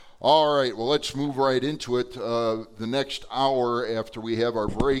All right, well, let's move right into it. The next hour after we have our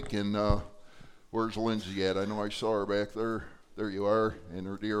break, and where's Lindsay at? I know I saw her back there. There you are, and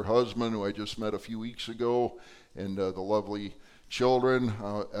her dear husband, who I just met a few weeks ago, and the lovely children,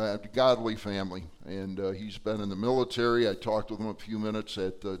 a godly family. And he's been in the military. I talked with him a few minutes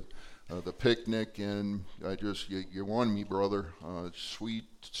at the picnic, and you won me, brother. Sweet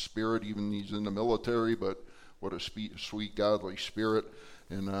spirit, even he's in the military, but what a sweet godly spirit.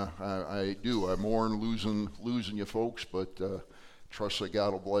 And I mourn losing you folks, but trust that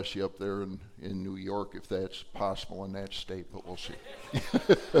God will bless you up there in New York if that's possible in that state, but we'll see.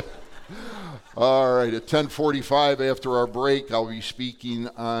 All right, at 10:45 after our break, I'll be speaking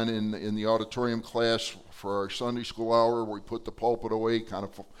in the auditorium class for our Sunday school hour. We put the pulpit away, kind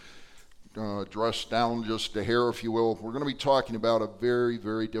of dressed down just a hair, if you will. We're going to be talking about a very,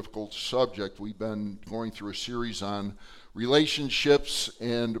 very difficult subject. We've been going through a series on relationships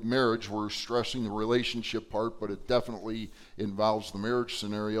and marriage. We're stressing the relationship part, but it definitely involves the marriage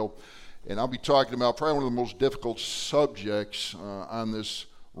scenario. And I'll be talking about probably one of the most difficult subjects on this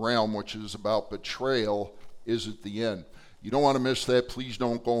realm, which is about betrayal is at the end. You don't want to miss that. Please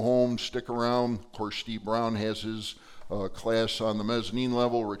don't go home. Stick around. Of course, Steve Brown has his class on the mezzanine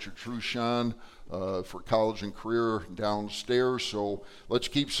level. Richard Truchon for college and career downstairs. So let's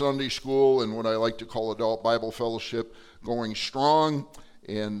keep Sunday school and what I like to call adult Bible fellowship going strong,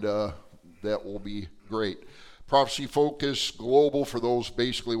 and that will be great. Prophecy Focus Global, for those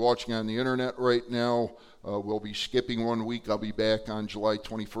basically watching on the internet right now, we'll be skipping 1 week. I'll be back on July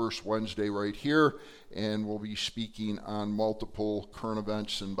 21st, Wednesday, right here, and we'll be speaking on multiple current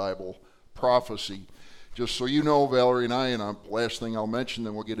events in Bible prophecy. Just so you know, Valerie and I, and last thing I'll mention,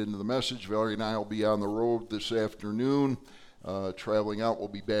 then we'll get into the message, Valerie and I will be on the road this afternoon, traveling out. We'll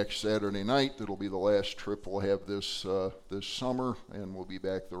be back Saturday night. It'll be the last trip we'll have this summer, and we'll be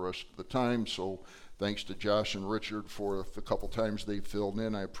back the rest of the time. So thanks to Josh and Richard for the couple times they filled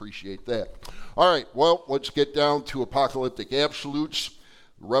in. I appreciate that. All right, well, let's get down to apocalyptic absolutes,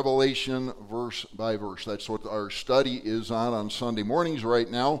 Revelation verse by verse. That's what our study is on Sunday mornings right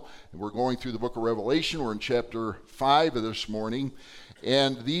now. We're going through the book of Revelation. We're in chapter 5 of this morning.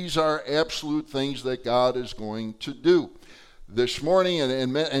 And these are absolute things that God is going to do. This morning,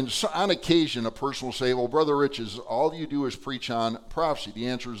 and on occasion, a person will say, well, Brother Rich, all you do is preach on prophecy. The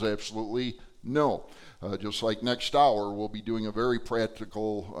answer is absolutely no. Just like next hour, we'll be doing a very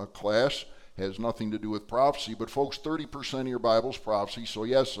practical class. Has nothing to do with prophecy, but folks, 30% of your Bible's prophecy, so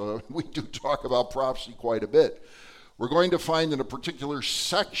yes, we do talk about prophecy quite a bit. We're going to find in a particular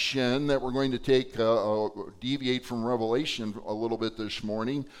section that we're going to take, deviate from Revelation a little bit this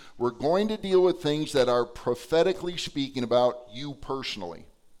morning. We're going to deal with things that are prophetically speaking about you personally.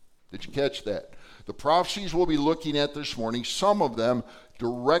 Did you catch that? The prophecies we'll be looking at this morning, some of them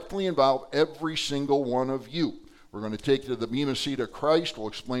directly involve every single one of you. We're going to take you to the Bema Seat of Christ. We'll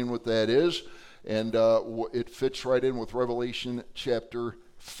explain what that is. And it fits right in with Revelation chapter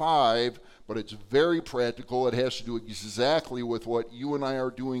 5, but it's very practical. It has to do exactly with what you and I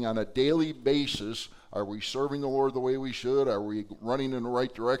are doing on a daily basis. Are we serving the Lord the way we should? Are we running in the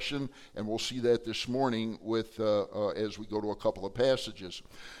right direction? And we'll see that this morning with as we go to a couple of passages.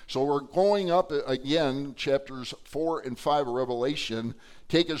 So we're going up again, chapters 4 and 5 of Revelation,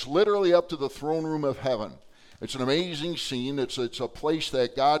 take us literally up to the throne room of heaven. It's an amazing scene. It's a place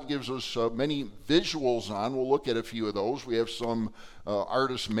that God gives us many visuals on. We'll look at a few of those. We have some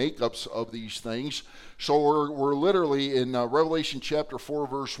artist makeups of these things. So we're literally in Revelation chapter 4,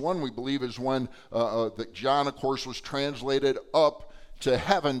 verse 1, we believe is when John, of course, was translated up to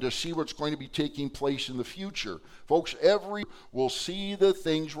heaven to see what's going to be taking place in the future. Folks, will see the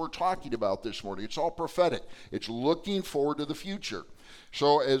things we're talking about this morning. It's all prophetic. It's looking forward to the future.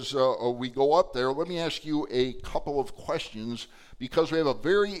 So as we go up there, let me ask you a couple of questions, because we have a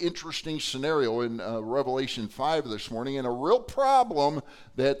very interesting scenario in Revelation 5 this morning, and a real problem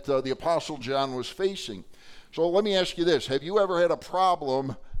that the Apostle John was facing. So let me ask you this. Have you ever had a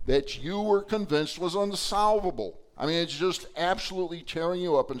problem that you were convinced was unsolvable? I mean, it's just absolutely tearing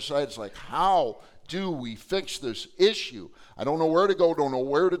you up inside. It's like, how do we fix this issue? I don't know where to go, don't know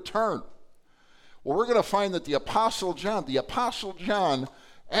where to turn. Well, we're going to find that the Apostle John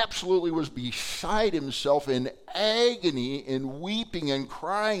absolutely was beside himself in agony and weeping and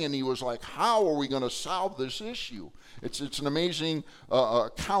crying, and he was like, how are we going to solve this issue? It's an amazing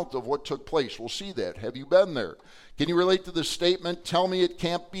account of what took place. We'll see that. Have you been there? Can you relate to the statement, tell me it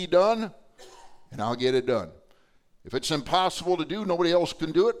can't be done, and I'll get it done? If it's impossible to do, nobody else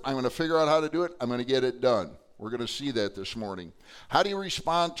can do it, I'm going to figure out how to do it, I'm going to get it done. We're going to see that this morning. How do you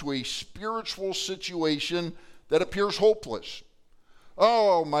respond to a spiritual situation that appears hopeless?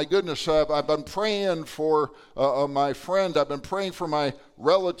 Oh, my goodness, I've been praying for my friend. I've been praying for my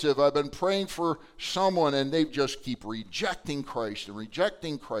relative. I've been praying for someone, and they just keep rejecting Christ and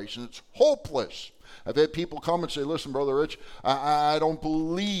rejecting Christ, and it's hopeless. I've had people come and say, listen, Brother Rich, I don't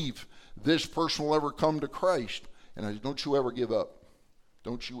believe this person will ever come to Christ. And I say, don't you ever give up.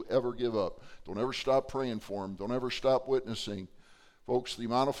 Don't you ever give up. Don't ever stop praying for them. Don't ever stop witnessing. Folks, the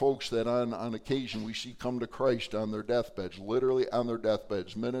amount of folks that on occasion we see come to Christ on their deathbeds, literally on their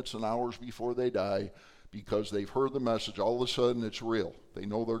deathbeds, minutes and hours before they die, because they've heard the message, all of a sudden it's real. They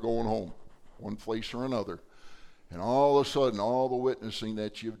know they're going home, one place or another. And all of a sudden, all the witnessing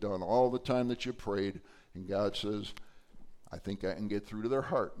that you've done, all the time that you prayed, and God says, I think I can get through to their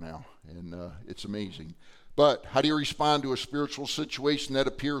heart now. And it's amazing. But how do you respond to a spiritual situation that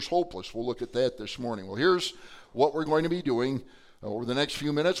appears hopeless? We'll look at that this morning. Well, here's what we're going to be doing. Over the next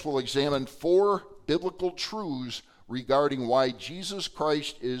few minutes, we'll examine 4 biblical truths regarding why Jesus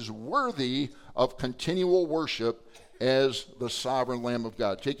Christ is worthy of continual worship as the sovereign Lamb of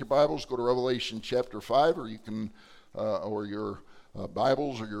God. Take your Bibles, go to Revelation chapter 5, or you can, or your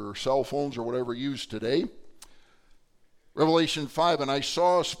Bibles or your cell phones or whatever you use today. Revelation 5, and I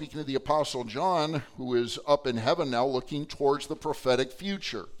saw, speaking of the Apostle John, who is up in heaven now looking towards the prophetic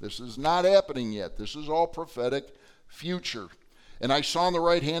future. This is not happening yet. This is all prophetic future. And I saw on the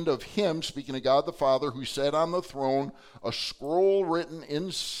right hand of him, speaking of God the Father, who sat on the throne, a scroll written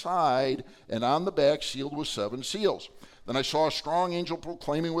inside and on the back, sealed with 7 seals. Then I saw a strong angel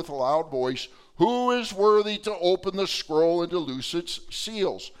proclaiming with a loud voice, who is worthy to open the scroll and to loose its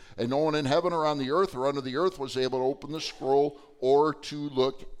seals? And no one in heaven or on the earth or under the earth was able to open the scroll or to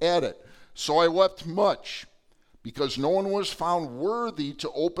look at it. So I wept much, because no one was found worthy to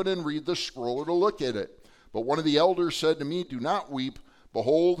open and read the scroll or to look at it. But one of the elders said to me, do not weep.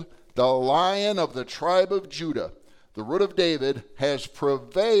 Behold, the Lion of the tribe of Judah, the Root of David, has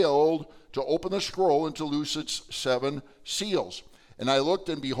prevailed to open the scroll and to loose its 7 seals. And I looked,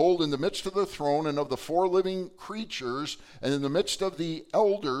 and behold, in the midst of the throne and of the 4 living creatures, and in the midst of the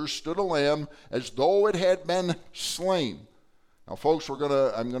elders stood a lamb as though it had been slain. Now, folks, I'm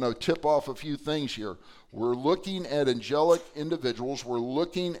going to tip off a few things here. We're looking at angelic individuals. We're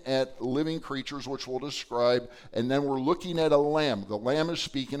looking at living creatures, which we'll describe. And then we're looking at a lamb. The lamb is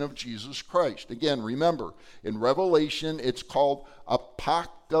speaking of Jesus Christ. Again, remember, in Revelation, it's called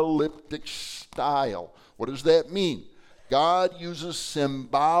apocalyptic style. What does that mean? God uses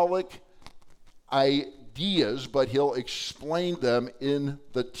symbolic ideas, but he'll explain them in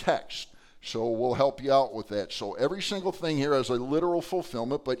the text. So we'll help you out with that. So every single thing here has a literal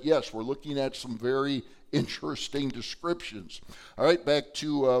fulfillment, but yes, we're looking at some very interesting descriptions. All right, back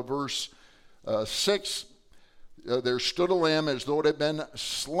to verse 6. There stood a lamb as though it had been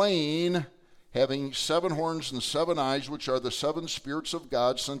slain, having 7 horns and 7 eyes, which are the 7 spirits of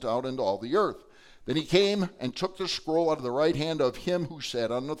God sent out into all the earth. Then he came and took the scroll out of the right hand of him who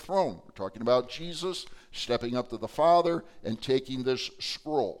sat on the throne. We're talking about Jesus stepping up to the Father and taking this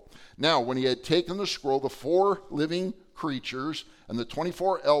scroll. Now, when he had taken the scroll, the 4 living creatures and the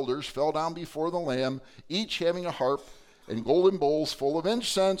 24 elders fell down before the Lamb, each having a harp and golden bowls full of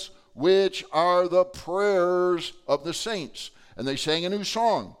incense, which are the prayers of the saints. And they sang a new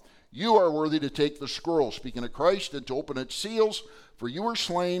song. You are worthy to take the scroll, speaking of Christ, and to open its seals, for you were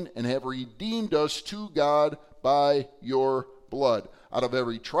slain and have redeemed us to God by your blood, out of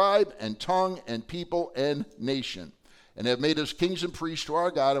every tribe and tongue and people and nation, and have made us kings and priests to our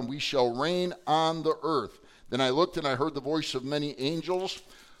God, and we shall reign on the earth. Then I looked, and I heard the voice of many angels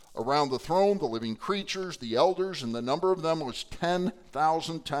around the throne, the living creatures, the elders, and the number of them was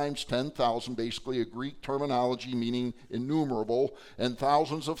 10,000 times 10,000, basically a Greek terminology meaning innumerable, and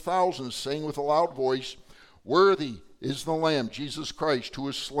thousands of thousands, saying with a loud voice, worthy is the Lamb, Jesus Christ, who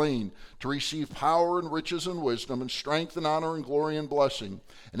is slain, to receive power and riches and wisdom and strength and honor and glory and blessing.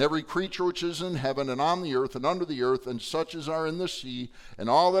 And every creature which is in heaven and on the earth and under the earth, and such as are in the sea, and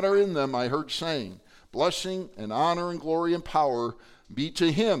all that are in them, I heard saying, blessing and honor and glory and power be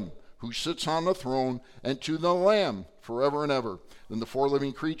to him who sits on the throne and to the Lamb forever and ever. Then the 4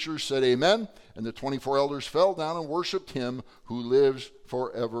 living creatures said, amen, and the 24 elders fell down and worshiped him who lives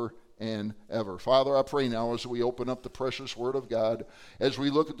forever and ever. Father, I pray now as we open up the precious word of God, as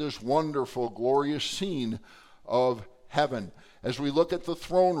we look at this wonderful, glorious scene of heaven, as we look at the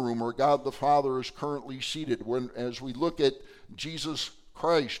throne room where God the Father is currently seated, as we look at Jesus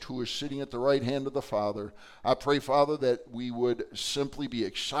Christ who is sitting at the right hand of the Father, I pray, Father, that we would simply be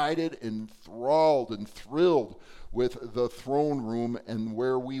excited, enthralled, and thrilled with the throne room and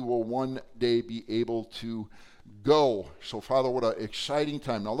where we will one day be able to go. So, Father, what an exciting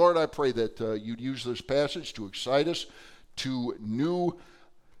time. Now, Lord, I pray that you'd use this passage to excite us, to new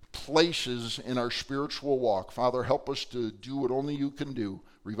places in our spiritual walk. Father, help us to do what only you can do.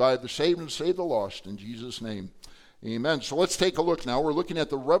 Revive the saved and save the lost. In Jesus' name, amen. So let's take a look now. We're looking at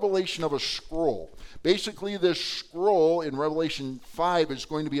the revelation of a scroll. Basically, this scroll in Revelation 5 is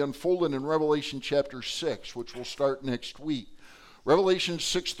going to be unfolded in Revelation chapter 6, which will start next week. Revelation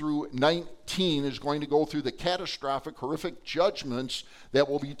 6 through 19 is going to go through the catastrophic, horrific judgments that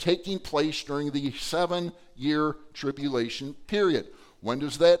will be taking place during the 7-year tribulation period. When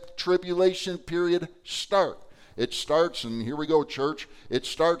does that tribulation period start? It starts, and here we go, church. It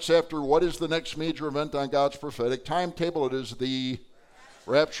starts after what is the next major event on God's prophetic timetable? It is the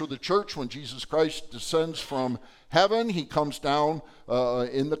rapture of the church. When Jesus Christ descends from heaven, he comes down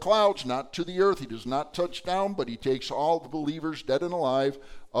in the clouds, not to the earth. He does not touch down, but he takes all the believers, dead and alive,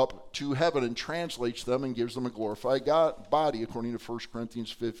 up to heaven and translates them and gives them a glorified body, according to 1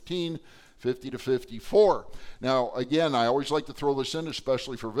 Corinthians 15, 50 to 54. Now, again, I always like to throw this in,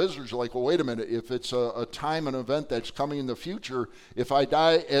 especially for visitors. You're like, well, wait a minute. If it's a time, an event that's coming in the future, if I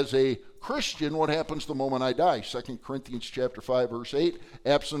die as a Christian, what happens the moment I die? 2 Corinthians chapter 5, verse 8,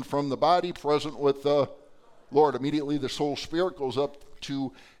 absent from the body, present with the Lord. Immediately the soul spirit goes up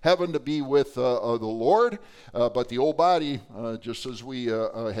to heaven to be with the Lord. But the old body, just as we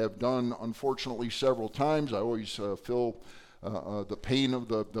have done, unfortunately, several times, I always feel the pain of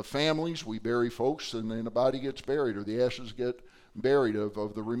the families. We bury folks, and then the body gets buried, or the ashes get buried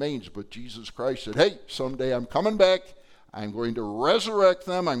of the remains. But Jesus Christ said, hey, someday I'm coming back. I'm going to resurrect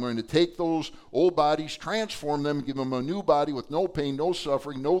them. I'm going to take those old bodies, transform them, give them a new body with no pain, no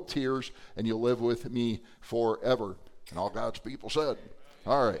suffering, no tears, and you'll live with me forever. And all God's people said.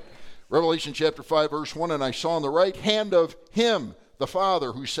 All right. Revelation chapter 5, verse 1, and I saw in the right hand of him, the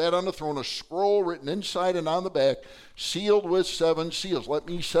Father, who sat on the throne, a scroll written inside and on the back, sealed with 7 seals. Let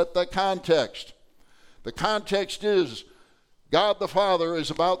me set the context. The context is God the Father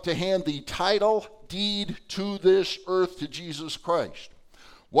is about to hand the title deed to this earth to Jesus Christ.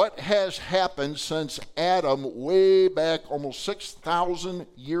 What has happened since Adam, way back almost 6,000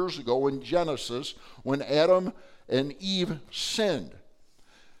 years ago in Genesis, when Adam and Eve sinned?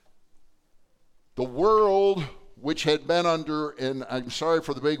 The world, which had been under, and I'm sorry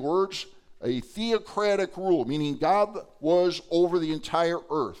for the big words, a theocratic rule, meaning God was over the entire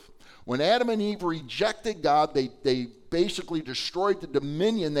earth. When Adam and Eve rejected God, they basically destroyed the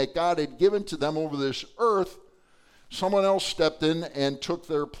dominion that God had given to them over this earth. Someone else stepped in and took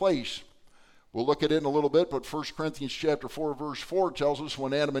their place. We'll look at it in a little bit, but 1 Corinthians chapter 4, verse 4 tells us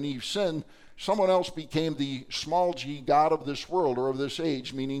when Adam and Eve sinned, someone else became the small g god of this world or of this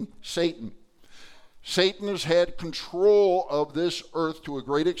age, meaning Satan. Satan has had control of this earth to a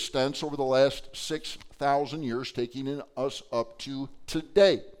great extent over the last 6,000 years, taking us up to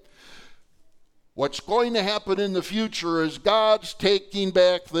today. What's going to happen in the future is God's taking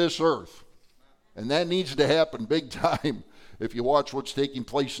back this earth. And that needs to happen big time if you watch what's taking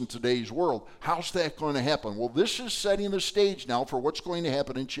place in today's world. How's that going to happen? Well, this is setting the stage now for what's going to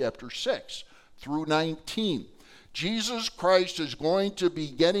happen in chapter 6 through 19. Jesus Christ is going to be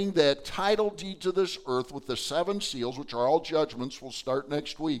getting that title deed to this earth with the 7 seals, which are all judgments. We'll start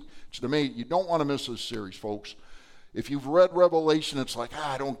next week. It's amazing. You don't want to miss this series, folks. If you've read Revelation, it's like,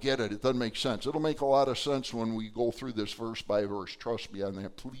 I don't get it. It doesn't make sense. It'll make a lot of sense when we go through this verse by verse. Trust me on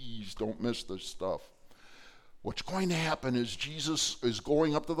that. Please don't miss this stuff. What's going to happen is Jesus is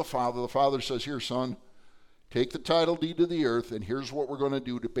going up to the Father. The Father says, here, son, take the title deed to the earth, and here's what we're going to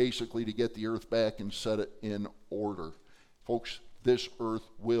do to basically to get the earth back and set it in order. Folks, this earth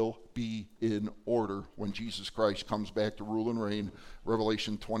will be in order when Jesus Christ comes back to rule and reign.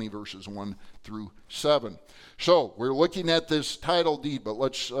 Revelation 20, verses 1 through 7. So we're looking at this title deed, but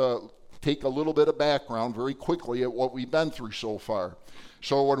let's take a little bit of background very quickly at what we've been through so far.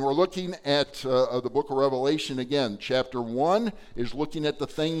 So when we're looking at the book of Revelation, again, chapter 1 is looking at the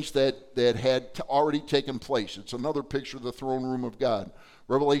things that had already taken place. It's another picture of the throne room of God.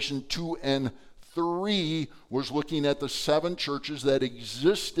 Revelation 2 and 3 was looking at the 7 churches that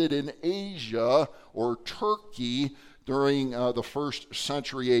existed in Asia or Turkey during the 1st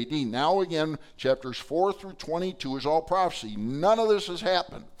century AD. Now again, chapters 4 through 22 is all prophecy. None of this has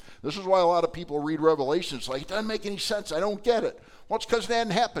happened. This is why a lot of people read Revelation. It's like, it doesn't make any sense. I don't get it. Well, it's because it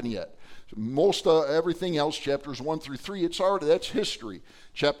hadn't happened yet. Most everything else, chapters 1 through 3, that's history.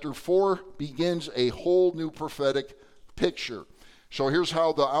 Chapter 4 begins a whole new prophetic picture. So here's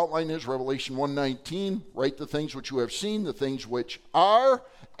how the outline is. Revelation 1:19, write the things which you have seen, the things which are,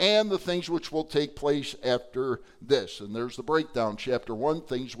 and the things which will take place after this. And there's the breakdown. Chapter 1,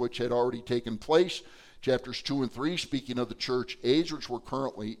 things which had already taken place. Chapters 2 and 3, speaking of the church age, which we're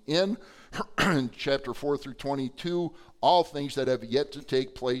currently in. Chapter 4 through 22, all things that have yet to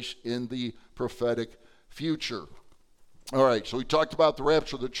take place in the prophetic future. All right, so we talked about the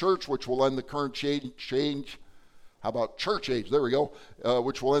rapture of the church, which will end the current change. How about church age? There we go.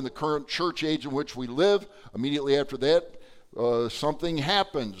 Which will end the current church age in which we live. Immediately after that, something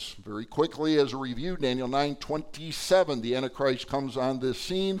happens very quickly. As a review, Daniel 9:27, the Antichrist comes on this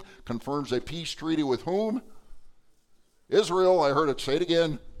scene, confirms a peace treaty with whom? Israel. I heard it. Say it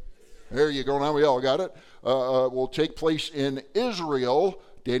again. There you go. Now we all got it. Will take place in Israel.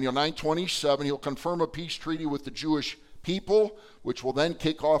 Daniel 9:27. He'll confirm a peace treaty with the Jewish people, which will then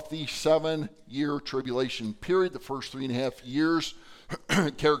kick off the 7-year tribulation period, the first 3.5 years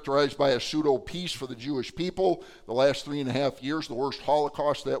characterized by a pseudo-peace for the Jewish people. The last 3.5 years, the worst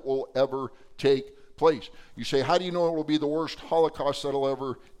Holocaust that will ever take place. You say, how do you know it will be the worst Holocaust that will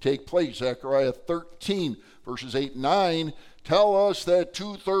ever take place? Zechariah 13, verses 8 and 9, tell us that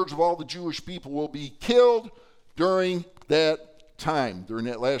 2/3 of all the Jewish people will be killed during that time, during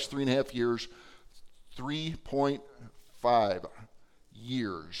that last 3.5 years, 3.5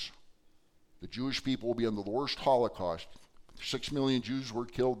 years. The Jewish people will be under the worst Holocaust. 6 million Jews were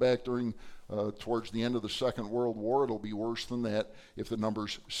killed back during towards the end of the Second World War. It'll be worse than that if the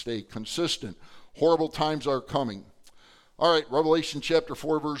numbers stay consistent. Horrible times are coming. All right, Revelation chapter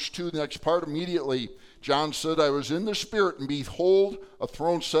 4, verse 2, the next part. Immediately, John said, I was in the Spirit, and behold, a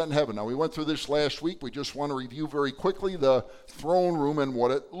throne set in heaven. Now, we went through this last week. We just want to review very quickly the throne room and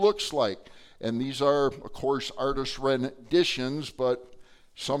what it looks like. And these are, of course, artist renditions, but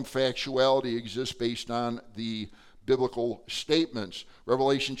some factuality exists based on the biblical statements.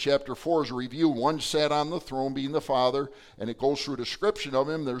 Revelation chapter 4 is a review. One sat on the throne, being the Father, and it goes through a description of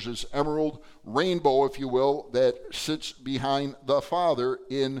him. There's this emerald rainbow, if you will, that sits behind the Father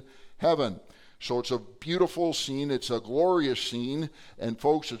in heaven. So it's a beautiful scene. It's a glorious scene. And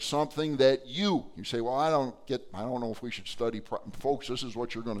folks, it's something that you say, well, I don't know if we should study. Folks, this is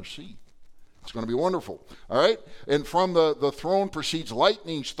what you're going to see. It's going to be wonderful. All right? And from the throne proceeds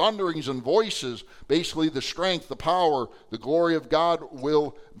lightnings, thunderings, and voices. Basically, the strength, the power, the glory of God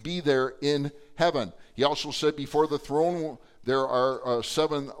will be there in heaven. He also said before the throne there are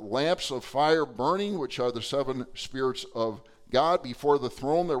 7 lamps of fire burning, which are the 7 spirits of God. Before the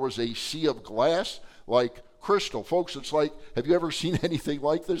throne there was a sea of glass like crystal. Folks, it's like, have you ever seen anything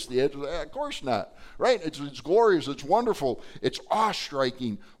like this? The answer is, of course not. Right? It's glorious. It's wonderful. It's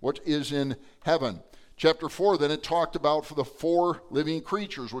awe-striking what is in heaven. Chapter 4, then it talked about for the 4 living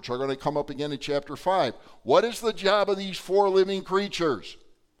creatures, which are going to come up again in chapter 5. What is the job of these 4 living creatures?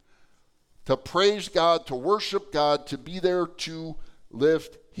 To praise God, to worship God, to be there to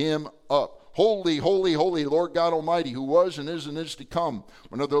lift him up. Holy, holy, holy, Lord God Almighty, who was and is to come.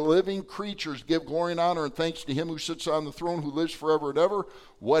 When the living creatures give glory and honor and thanks to him who sits on the throne, who lives forever and ever,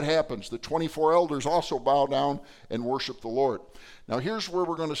 what happens? The 24 elders also bow down and worship the Lord. Now here's where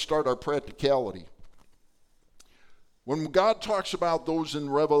we're going to start our practicality. When God talks about those in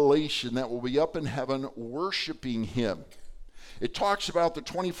Revelation that will be up in heaven worshiping him, it talks about the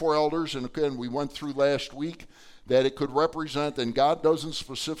 24 elders, and again, we went through last week, that it could represent, and God doesn't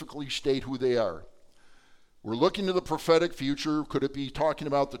specifically state who they are. We're looking to the prophetic future. Could it be talking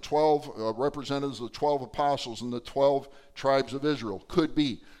about the 12 representatives of the 12 apostles and the 12 tribes of Israel? Could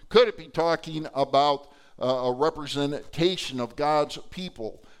be. Could it be talking about a representation of God's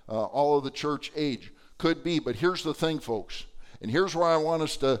people, all of the church age? Could be. But here's the thing, folks, and here's where I want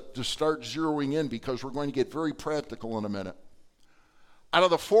us to start zeroing in, because we're going to get very practical in a minute. Out of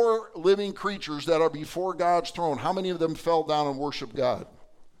the 4 living creatures that are before God's throne, how many of them fell down and worshiped God?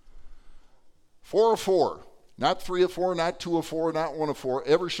 4 of 4. Not 3 of 4, not 2 of 4, not 1 of 4.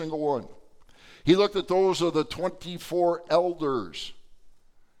 Every single one. He looked at those of the 24 elders.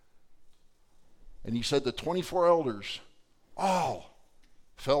 And he said the 24 elders all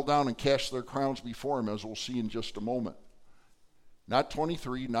fell down and cast their crowns before him, as we'll see in just a moment. Not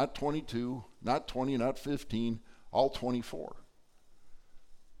 23, not 22, not 20, not 15, all 24.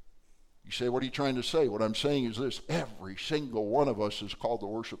 You say, what are you trying to say? What I'm saying is this: every single one of us is called to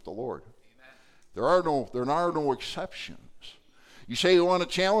worship the Lord. Amen. There are no exceptions. You say you want a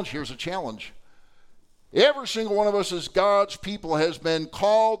challenge? Here's a challenge. Every single one of us as God's people has been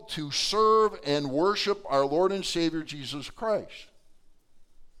called to serve and worship our Lord and Savior Jesus Christ.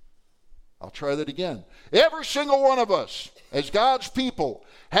 I'll try that again. Every single one of us as God's people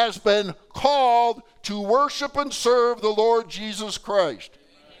has been called to worship and serve the Lord Jesus Christ.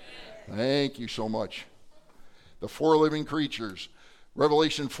 Thank you so much. The 4 living creatures.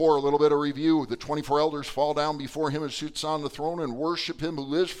 Revelation 4, a little bit of review. The 24 elders fall down before him who sits on the throne and worship him who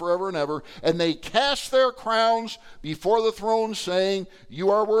lives forever and ever. And they cast their crowns before the throne, saying, "You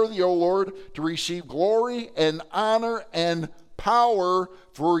are worthy, O Lord, to receive glory and honor and power,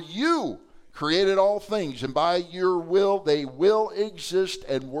 for you created all things, and by your will they will exist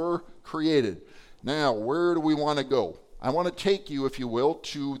and were created." Now, where do we want to go? I want to take you, if you will,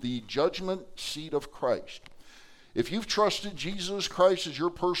 to the judgment seat of Christ. If you've trusted Jesus Christ as your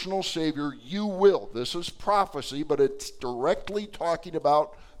personal Savior, you will. This is prophecy, but it's directly talking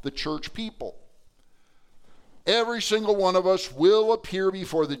about the church people. Every single one of us will appear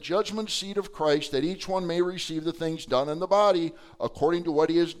before the judgment seat of Christ, that each one may receive the things done in the body according to what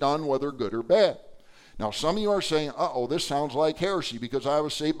he has done, whether good or bad. Now, some of you are saying, this sounds like heresy, because I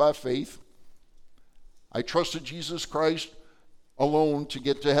was saved by faith. I trusted Jesus Christ alone to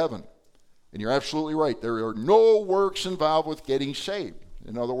get to heaven. And you're absolutely right. There are no works involved with getting saved.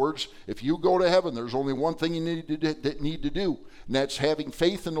 In other words, if you go to heaven, there's only one thing you need to do, and that's having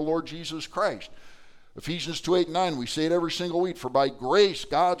faith in the Lord Jesus Christ. Ephesians 2:8-9, we say it every single week. For by grace,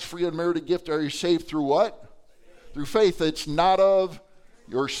 God's free and unmerited gift, are you saved through what? Through faith. It's not of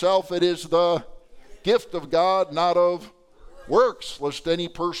yourself. It is the gift of God, not of works, lest any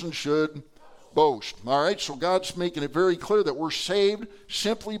person should boast. All right, so God's making it very clear that we're saved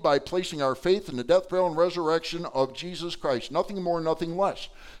simply by placing our faith in the death, burial, and resurrection of Jesus Christ. Nothing more, nothing less.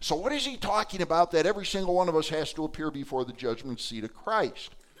 So what is he talking about that every single one of us has to appear before the judgment seat of Christ?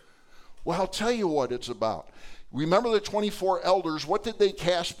 Well, I'll tell you what it's about. Remember the 24 elders, what did they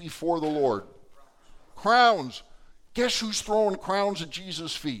cast before the Lord? Crowns. Guess who's throwing crowns at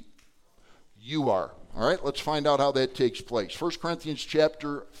Jesus' feet? You are. All right, let's find out how that takes place. 1 Corinthians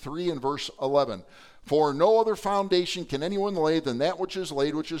chapter 3 and verse 11. For no other foundation can anyone lay than that which is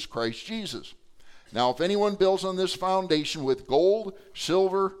laid, which is Christ Jesus. Now, if anyone builds on this foundation with gold,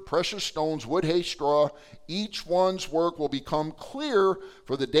 silver, precious stones, wood, hay, straw, each one's work will become clear,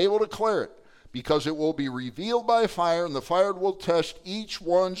 for the day will declare it, because it will be revealed by fire, and the fire will test each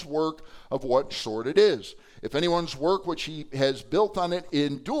one's work of what sort it is. If anyone's work which he has built on it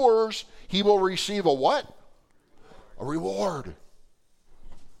endures, he will receive a what? A reward.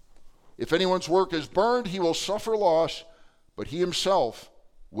 If anyone's work is burned, he will suffer loss, but he himself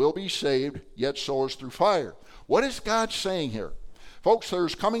will be saved, yet so as through fire. What is God saying here? Folks,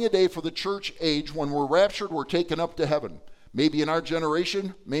 there's coming a day for the church age when we're raptured, we're taken up to heaven. Maybe in our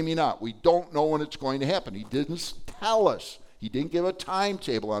generation, maybe not. We don't know when it's going to happen. He didn't tell us. He didn't give a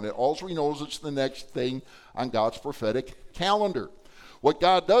timetable on it. All we know is it's the next thing on God's prophetic calendar. What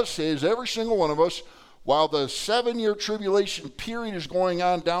God does say is every single one of us, while the 7-year tribulation period is going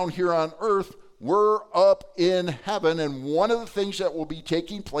on down here on earth, we're up in heaven. And one of the things that will be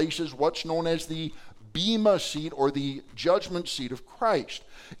taking place is what's known as the Bema seat, or the judgment seat of Christ.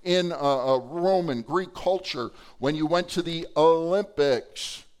 In Roman, Greek culture, when you went to the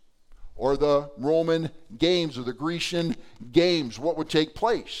Olympics, or the Roman Games, or the Grecian Games, what would take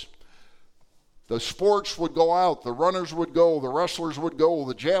place? The sports would go out, the runners would go, the wrestlers would go,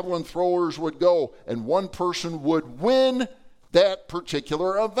 the javelin throwers would go, and one person would win that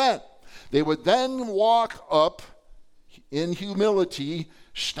particular event. They would then walk up in humility,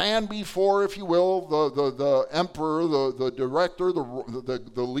 stand before, if you will, the emperor, the director,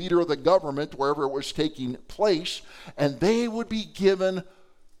 the leader of the government, wherever it was taking place, and they would be given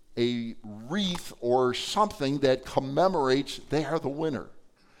a wreath or something that commemorates they are the winner.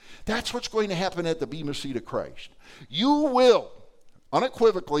 That's what's going to happen at the Bema seat of Christ. You will,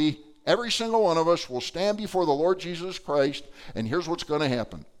 unequivocally, every single one of us will stand before the Lord Jesus Christ, and here's what's going to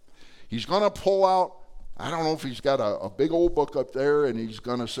happen. He's going to pull out, I don't know if he's got a big old book up there, and he's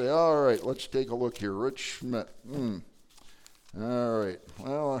going to say, all right, let's take a look here. Rich Schmidt. All right,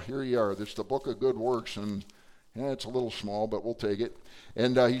 well, here you are. This is the book of good works, and it's a little small, but we'll take it.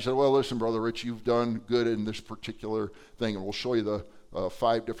 And he said, well, listen, Brother Rich, you've done good in this particular thing, and we'll show you the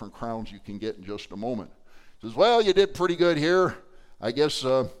 5 different crowns you can get in just a moment. He says, well, you did pretty good here. I guess,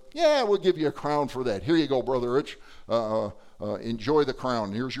 we'll give you a crown for that. Here you go, Brother Rich. Enjoy the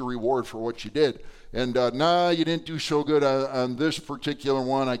crown. Here's your reward for what you did. And, you didn't do so good on this particular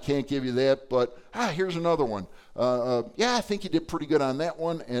one. I can't give you that, but here's another one. I think you did pretty good on that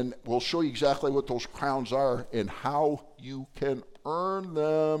one, and we'll show you exactly what those crowns are and how you can earn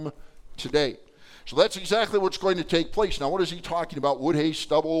them today. So that's exactly what's going to take place. Now, what is he talking about? Wood, hay,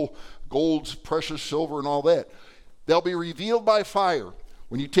 stubble, gold, precious silver, and all that. They'll be revealed by fire.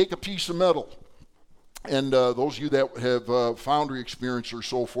 When you take a piece of metal, and those of you that have foundry experience or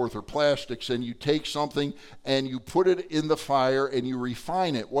so forth, or plastics, and you take something and you put it in the fire and you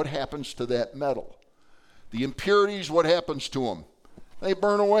refine it, what happens to that metal? The impurities, what happens to them? They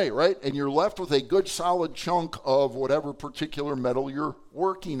burn away, right? And you're left with a good solid chunk of whatever particular metal you're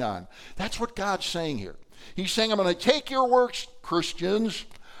working on. That's what God's saying here. He's saying, I'm going to take your works, Christians,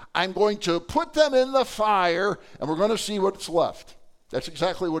 I'm going to put them in the fire, and we're going to see what's left. That's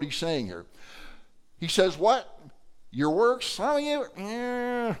exactly what he's saying here. He says, what? Your works, some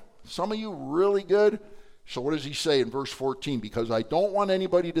of you really good. So what does he say in verse 14? Because I don't want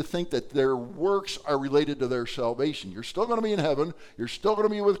anybody to think that their works are related to their salvation. You're still going to be in heaven. You're still going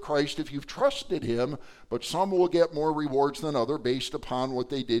to be with Christ if you've trusted him, but some will get more rewards than others based upon what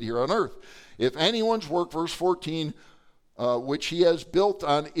they did here on earth. If anyone's work, verse 14, which he has built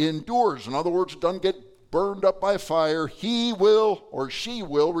on endures, in other words, doesn't get burned up by fire, he will or she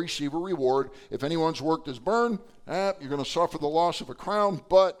will receive a reward. If anyone's work is burned, you're going to suffer the loss of a crown,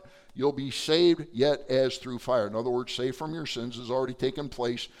 but you'll be saved yet as through fire. In other words, saved from your sins has already taken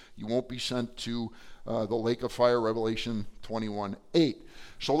place. You won't be sent to the lake of fire, Revelation 21:8.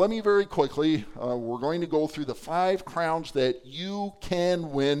 So let me very quickly, we're going to go through the 5 crowns that you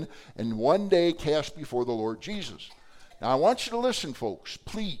can win and one day cast before the Lord Jesus. Now I want you to listen, folks,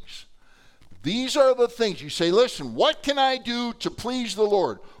 please. These are the things. You say, listen, what can I do to please the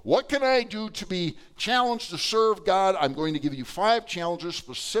Lord? What can I do to be challenged to serve God? I'm going to give you 5 challenges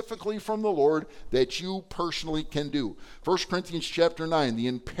specifically from the Lord that you personally can do. 1 Corinthians chapter 9, the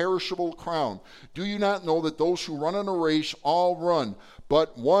imperishable crown. Do you not know that those who run in a race all run,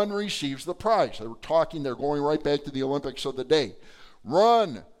 but one receives the prize? They're going right back to the Olympics of the day.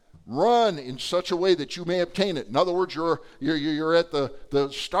 Run in such a way that you may obtain it. In other words, you're at the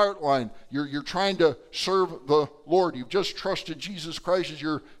start line. You're trying to serve the Lord. You've just trusted Jesus Christ as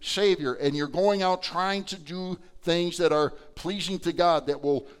your Savior, and you're going out trying to do things that are pleasing to God, that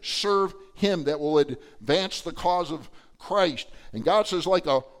will serve him, that will advance the cause of Christ. And God says, like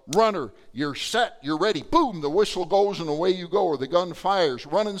a runner, you're set, you're ready. Boom, the whistle goes and away you go, or the gun fires.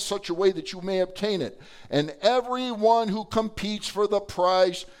 Run in such a way that you may obtain it. And everyone who competes for the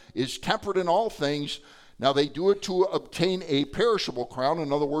prize is temperate in all things. Now they do it to obtain a perishable crown,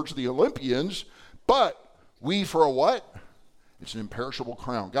 in other words, the Olympians, but we for a what? It's an imperishable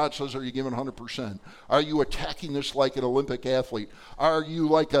crown. God says, are you giving 100%? Are you attacking this like an Olympic athlete? Are you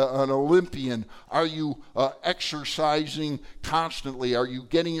like an Olympian? Are you exercising constantly? Are you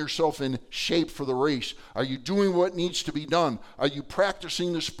getting yourself in shape for the race? Are you doing what needs to be done? Are you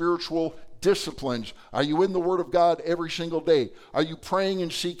practicing the spiritual disciplines? Are you in the Word of God every single day? Are you praying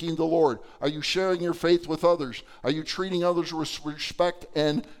and seeking the Lord? Are you sharing your faith with others? Are you treating others with respect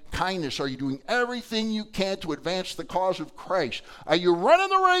and kindness? Are you doing everything you can to advance the cause of Christ? Are you running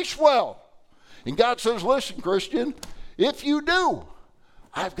the race well? And God says, listen, Christian, if you do,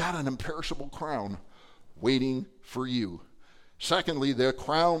 I've got an imperishable crown waiting for you. Secondly, the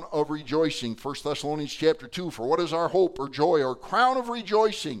crown of rejoicing. 1 Thessalonians chapter 2, for what is our hope or joy or crown of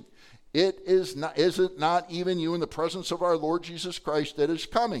rejoicing? Is it not even you in the presence of our Lord Jesus Christ that is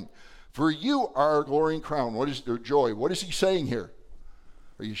coming? For you are our glory and crown. What is their joy? What is he saying here?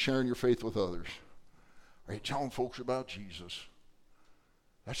 Are you sharing your faith with others? Are you telling folks about Jesus?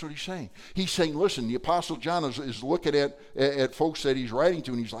 That's what he's saying. He's saying, listen, the Apostle John is looking at folks that he's writing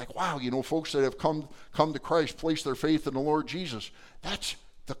to, and he's like, wow, folks that have come to Christ, place their faith in the Lord Jesus. That's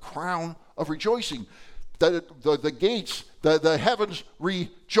the crown of rejoicing. The gates, the heavens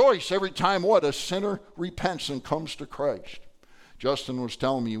rejoice every time what? A sinner repents and comes to Christ. Justin was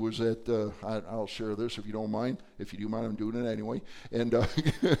telling me he was at, I'll share this if you don't mind. If you do mind, I'm doing it anyway. And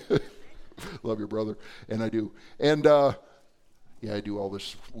love your brother, and I do. And I do all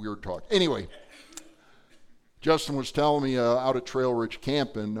this weird talk. Anyway, Justin was telling me out at Trail Ridge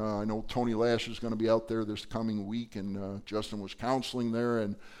Camp, and I know Tony Lash is going to be out there this coming week, and Justin was counseling there,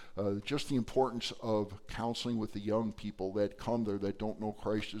 and just the importance of counseling with the young people that come there that don't know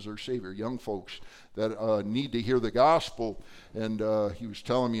Christ as their Savior, young folks that need to hear the gospel. And he was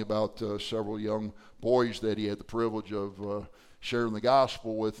telling me about several young boys that he had the privilege of sharing the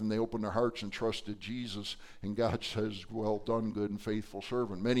gospel with, and they opened their hearts and trusted Jesus, and God says, well done, good and faithful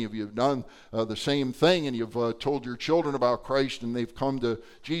servant. Many of you have done the same thing, and you've told your children about Christ, and they've come to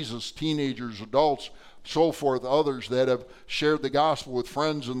Jesus, teenagers, adults, so forth, others that have shared the gospel with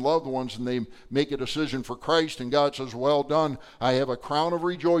friends and loved ones, and they make a decision for Christ, and God says, well done, I have a crown of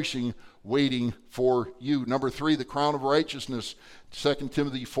rejoicing waiting for you. Number 3, the crown of righteousness. 2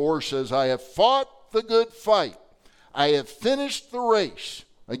 Timothy 4 says, I have fought the good fight. I have finished the race.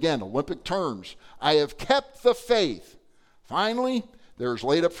 Again, Olympic terms. I have kept the faith. Finally, there is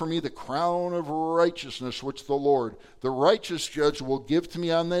laid up for me the crown of righteousness, which the Lord, the righteous judge, will give to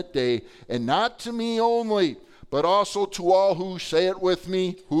me on that day, and not to me only, but also to all who, say it with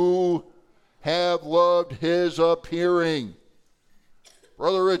me, who have loved his appearing.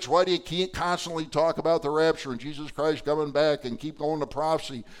 Brother Rich, why do you constantly talk about the rapture and Jesus Christ coming back and keep going to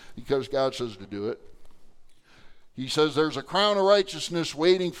prophecy? Because God says to do it. He says there's a crown of righteousness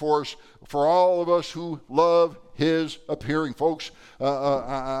waiting for us, for all of us who love his appearing. Folks,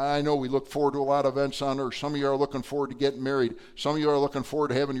 I know we look forward to a lot of events on earth. Some of you are looking forward to getting married. Some of you are looking forward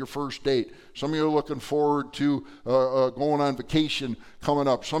to having your first date. Some of you are looking forward to going on vacation coming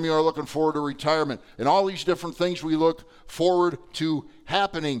up. Some of you are looking forward to retirement. And all these different things we look forward to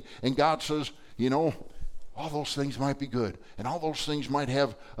happening. And God says, you know, all those things might be good, and all those things might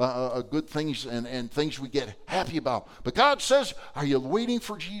have good things and things we get happy about. But God says, are you waiting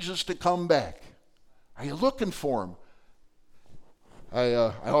for Jesus to come back? Are you looking for him? I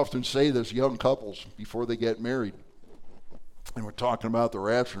often say this, young couples, before they get married, and we're talking about the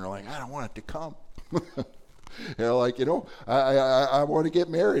rapture, and they're like, I don't want it to come. They're like, you know, I want to get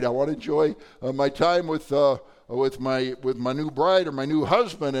married. I want to enjoy my time with my new bride or my new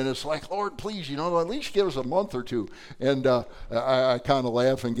husband, and it's like, Lord, please, you know, at least give us a month or two. And I kind of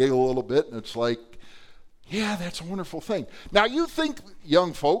laugh and giggle a little bit, and it's like, yeah, that's a wonderful thing. Now, you think,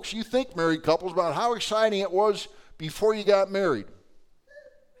 young folks, you think married couples about how exciting it was before you got married.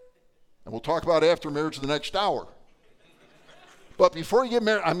 And we'll talk about after marriage the next hour. But before you get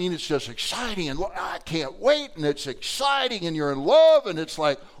married, I mean, it's just exciting, and I can't wait, and it's exciting, and you're in love, and it's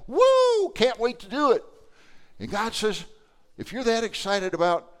like, woo, can't wait to do it. And God says, if you're that excited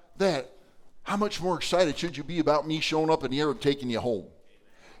about that, how much more excited should you be about me showing up in the air and taking you home?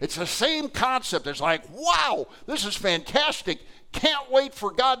 It's the same concept. It's like, wow, this is fantastic. Can't wait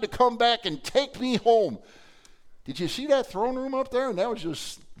for God to come back and take me home. Did you see that throne room up there? And that was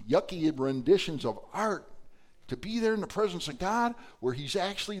just yucky renditions of art. To be there in the presence of God, where he's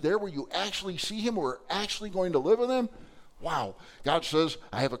actually there, where you actually see him, where we're actually going to live with him. Wow. God says,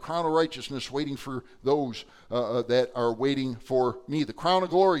 I have a crown of righteousness waiting for those that are waiting for me. The crown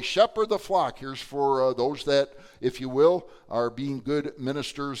of glory, shepherd the flock. Here's for those that, if you will, are being good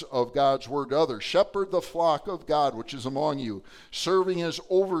ministers of God's word to others. Shepherd the flock of God, which is among you, serving as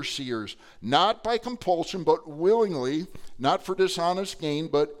overseers, not by compulsion, but willingly, not for dishonest gain,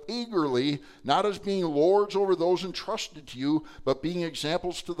 but eagerly, not as being lords over those entrusted to you, but being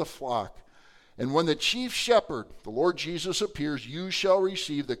examples to the flock. And when the chief shepherd, the Lord Jesus, appears, you shall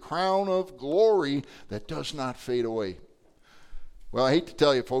receive the crown of glory that does not fade away. Well, I hate to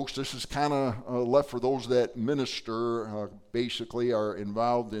tell you, folks, this is kind of left for those that minister, basically are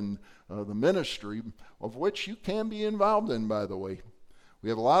involved in the ministry, of which you can be involved in, by the way. We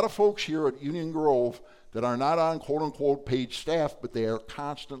have a lot of folks here at Union Grove that are not on quote-unquote paid staff, but they are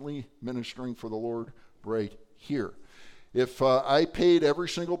constantly ministering for the Lord right here. If I paid every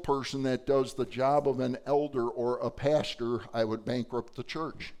single person that does the job of an elder or a pastor, I would bankrupt the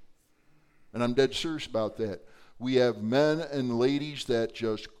church. And I'm dead serious about that. We have men and ladies that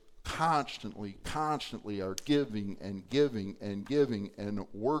just constantly are giving and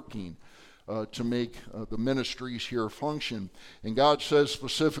working to make the ministries here function. And God says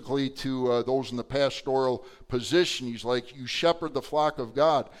specifically to those in the pastoral position, he's like, you shepherd the flock of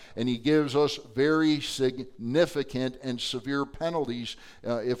God. And he gives us very significant and severe penalties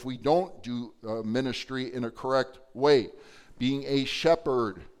if we don't do ministry in a correct way. Being a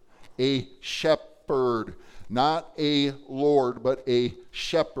shepherd, not a lord, but a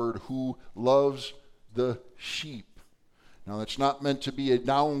shepherd who loves the sheep. Now, that's not meant to be a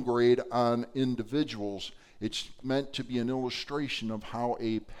downgrade on individuals. It's meant to be an illustration of how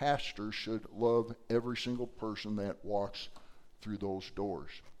a pastor should love every single person that walks through those doors.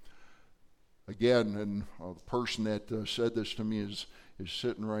 Again, and the person that said this to me is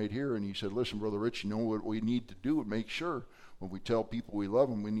sitting right here, and he said, listen, Brother Rich, you know what we need to do and make sure when we tell people we love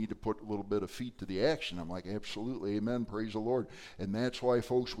them, we need to put a little bit of feet to the action. I'm like, absolutely, amen, praise the Lord. And that's why,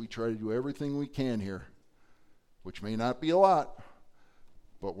 folks, we try to do everything we can here, which may not be a lot,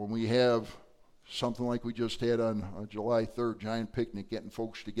 but when we have something like we just had on July 3rd, giant picnic, getting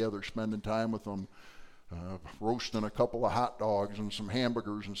folks together, spending time with them, roasting a couple of hot dogs and some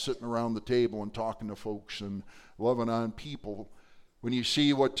hamburgers and sitting around the table and talking to folks and loving on people. When you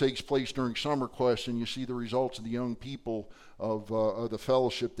see what takes place during Summer Quest and you see the results of the young people of the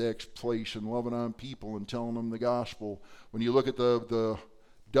fellowship that takes place and loving on people and telling them the gospel, when you look at the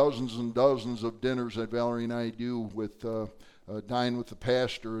dozens and dozens of dinners that Valerie and I do with dine with the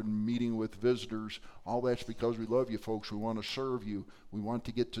pastor and meeting with visitors, all that's because we love you, folks. We want to serve you. We want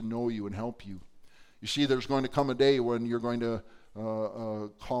to get to know you and help you. You see, there's going to come a day when you're going to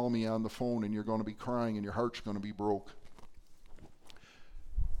call me on the phone and you're going to be crying and your heart's going to be broke.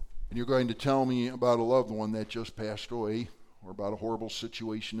 And you're going to tell me about a loved one that just passed away or about a horrible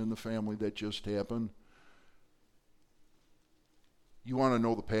situation in the family that just happened. You want to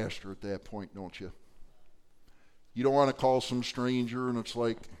know the pastor at that point, don't you? You don't want to call some stranger and it's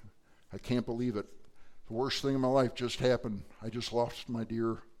like, I can't believe it. The worst thing in my life just happened. I just lost my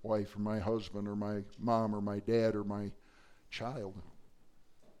dear wife or my husband or my mom or my dad or my child.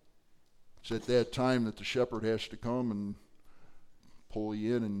 It's at that time that the shepherd has to come and pull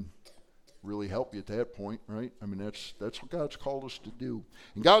you in and really help you at that point, right? I mean, that's what God's called us to do.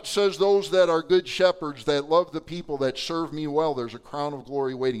 And God says those that are good shepherds, that love the people, that serve me well, there's a crown of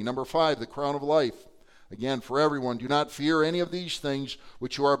glory waiting. Number 5, the crown of life. Again, for everyone, do not fear any of these things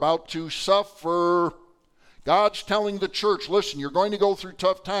which you are about to suffer. God's telling the church, listen, you're going to go through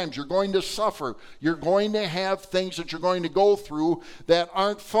tough times. You're going to suffer. You're going to have things that you're going to go through that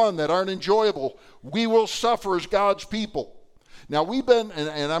aren't fun, that aren't enjoyable. We will suffer as God's people. Now, we've been,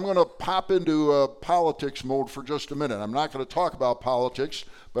 and I'm going to pop into politics mode for just a minute. I'm not going to talk about politics,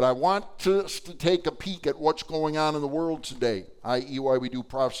 but I want us to take a peek at what's going on in the world today, i.e. why we do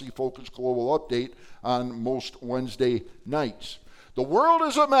Prophecy Focused Global Update on most Wednesday nights. The world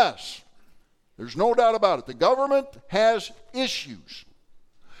is a mess. There's no doubt about it. The government has issues.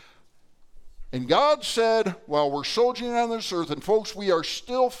 And God said, while we're sojourning on this earth, and folks, we are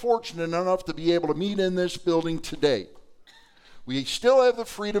still fortunate enough to be able to meet in this building today. We still have the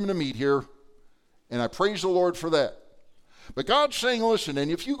freedom to meet here, and I praise the Lord for that. But God's saying, listen,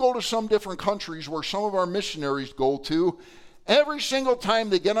 and if you go to some different countries where some of our missionaries go to, every single time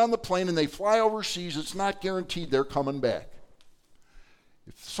they get on the plane and they fly overseas, it's not guaranteed they're coming back.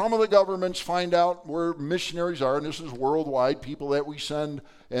 If some of the governments find out where missionaries are, and this is worldwide, people that we send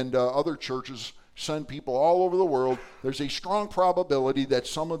and other churches send people all over the world, there's a strong probability that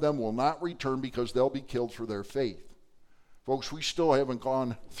some of them will not return because they'll be killed for their faith. Folks, we still haven't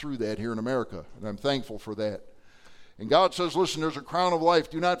gone through that here in America, and I'm thankful for that. And God says, listen, there's a crown of life.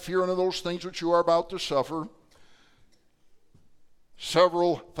 Do not fear any of those things which you are about to suffer.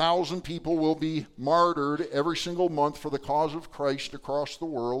 Several thousand people will be martyred every single month for the cause of Christ across the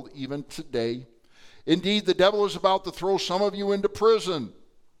world, even today. Indeed, the devil is about to throw some of you into prison.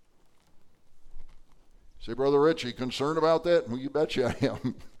 Say, Brother Rich, are you concerned about that? Well, you betcha I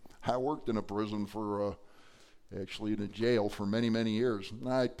am. I worked in a prison for... actually in a jail for many, many years. And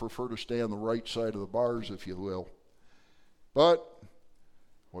I'd prefer to stay on the right side of the bars, if you will. But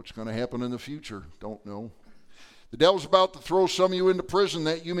what's going to happen in the future? Don't know. The devil's about to throw some of you into prison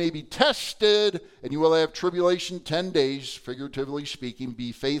that you may be tested, and you will have tribulation 10 days, figuratively speaking.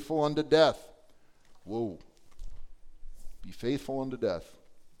 Be faithful unto death. Whoa. Be faithful unto death.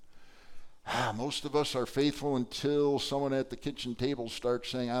 Most of us are faithful until someone at the kitchen table starts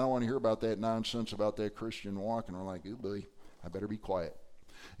saying, I don't want to hear about that nonsense about that Christian walk. And we're like, ooh, boy, I better be quiet.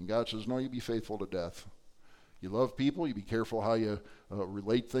 And God says, no, you be faithful to death. You love people. You be careful how you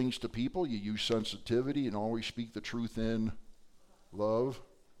relate things to people. You use sensitivity and always speak the truth in love.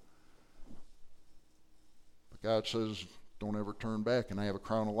 But God says, don't ever turn back. And I have a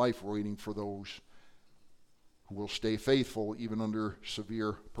crown of life waiting for those who will stay faithful even under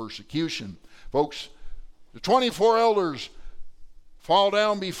severe persecution. Folks, the 24 elders fall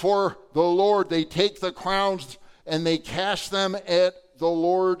down before the Lord. They take the crowns and they cast them at the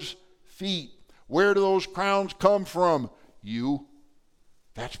Lord's feet. Where do those crowns come from? You.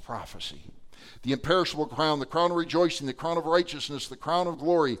 That's prophecy. The imperishable crown, the crown of rejoicing, the crown of righteousness, the crown of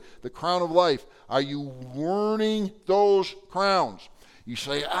glory, the crown of life. Are you earning those crowns? You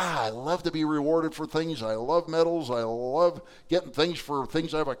say, I love to be rewarded for things. I love medals. I love getting things for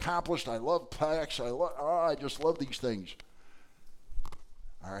things I've accomplished. I love plaques. I just love these things.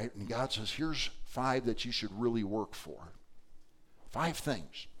 All right, and God says, here's 5 that you should really work for. 5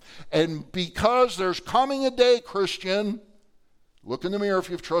 things. And because there's coming a day, Christian, look in the mirror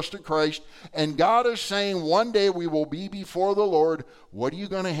if you've trusted Christ, and God is saying one day we will be before the Lord. What are you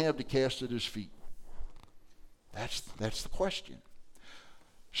going to have to cast at his feet? That's the question.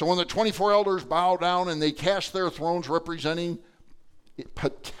 So when the 24 elders bow down and they cast their thrones representing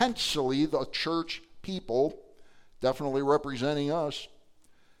potentially the church people, definitely representing us,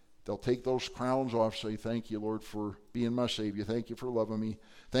 they'll take those crowns off, say, thank you, Lord, for being my Savior. Thank you for loving me.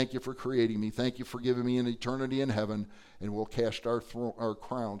 Thank you for creating me. Thank you for giving me an eternity in heaven. And we'll cast our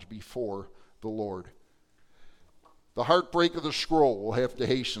crowns before the Lord. The heartbreak of the scroll will have to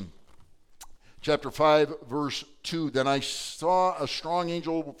hasten. Chapter 5, verse 2, Then I saw a strong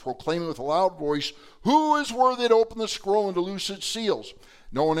angel proclaiming with a loud voice, Who is worthy to open the scroll and to loose its seals?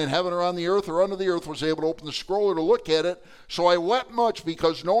 No one in heaven or on the earth or under the earth was able to open the scroll or to look at it. So I wept much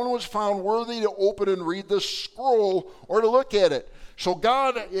because no one was found worthy to open and read the scroll or to look at it. So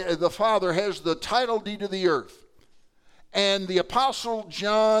God, the Father, has the title deed of the earth. And the Apostle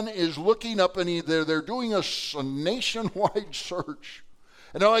John is looking up, and they're doing a nationwide search.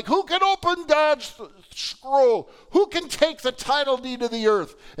 And they're like, who can open God's scroll? Who can take the title deed of the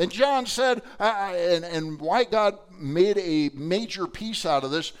earth? And John said, and why God made a major piece out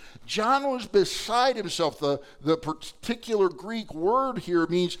of this, John was beside himself. The particular Greek word here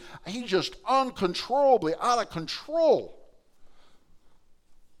means he's just uncontrollably out of control.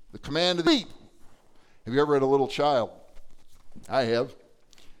 The command of the deep. Have you ever had a little child? I have.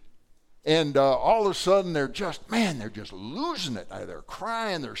 And all of a sudden, they're just losing it. They're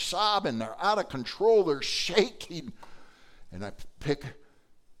crying, they're sobbing, they're out of control, they're shaking. And I pick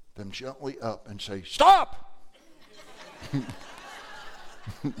them gently up and say, stop! And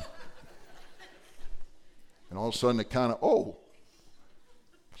all of a sudden, it kind of,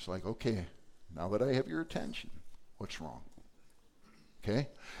 it's like, okay, now that I have your attention, what's wrong? Okay?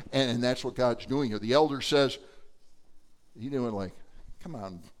 And that's what God's doing here. The elder says, you know, like, Come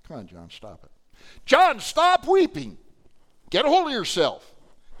on, John, stop it. John, stop weeping. Get a hold of yourself,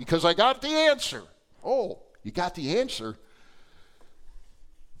 because I got the answer. Oh, you got the answer?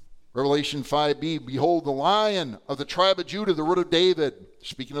 Revelation 5b, behold, the Lion of the tribe of Judah, the root of David,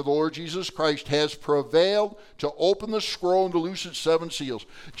 speaking of the Lord Jesus Christ, has prevailed to open the scroll and to loose its 7 seals.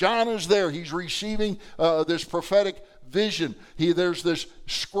 John is there. He's receiving this prophetic vision. There's this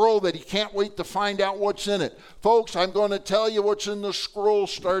scroll that he can't wait to find out what's in it. Folks, I'm going to tell you what's in the scroll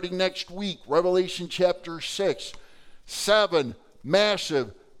starting next week. Revelation chapter 6. 7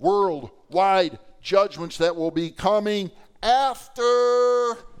 massive worldwide judgments that will be coming after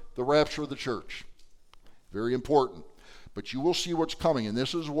the rapture of the church. Very important. But you will see what's coming, and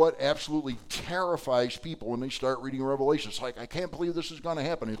this is what absolutely terrifies people when they start reading Revelation. It's like, I can't believe this is going to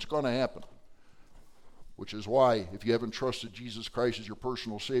happen. It's going to happen. Which is why, if you haven't trusted Jesus Christ as your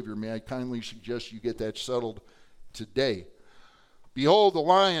personal Savior, may I kindly suggest you get that settled today. Behold, the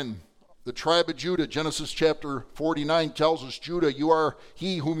Lion, the tribe of Judah. Genesis chapter 49 tells us, Judah, you are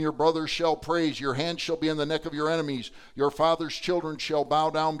he whom your brothers shall praise. Your hand shall be on the neck of your enemies. Your father's children shall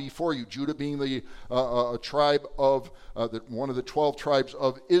bow down before you. Judah being the tribe of one of the 12 tribes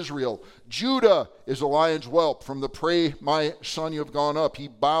of Israel. Judah is a lion's whelp. From the prey, my son, you have gone up. He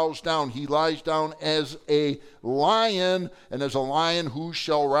bows down. He lies down as a lion, and as a lion, who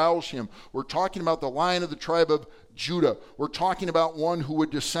shall rouse him? We're talking about the Lion of the tribe of Judah. We're talking about one who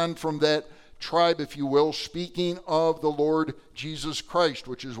would descend from that tribe, if you will, speaking of the Lord Jesus Christ,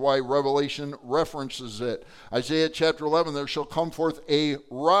 which is why Revelation references it. Isaiah chapter 11, there shall come forth a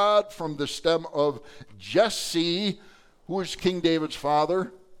rod from the stem of Jesse. Who is King David's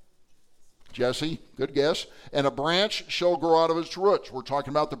father? Jesse, good guess. And a branch shall grow out of its roots. We're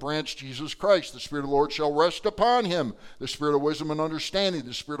talking about the branch, Jesus Christ. The Spirit of the Lord shall rest upon him. The Spirit of wisdom and understanding,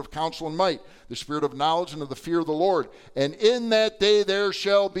 the Spirit of counsel and might, the Spirit of knowledge and of the fear of the Lord. And in that day there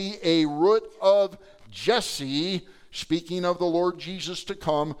shall be a root of Jesse, speaking of the Lord Jesus to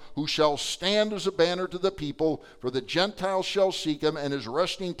come, who shall stand as a banner to the people, for the Gentiles shall seek him, and his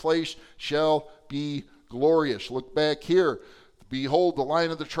resting place shall be glorious. Look back here. Behold, the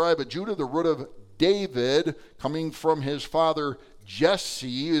Lion of the tribe of Judah, the root of David, coming from his father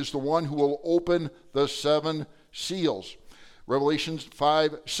Jesse, is the one who will open the 7 seals. Revelation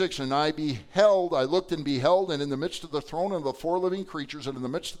 5:6, and I looked and beheld, and in the midst of the throne and the 4 living creatures, and in the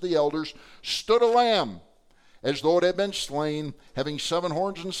midst of the elders, stood a lamb, as though it had been slain, having 7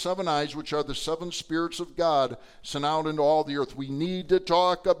 horns and 7 eyes, which are the 7 spirits of God, sent out into all the earth. We need to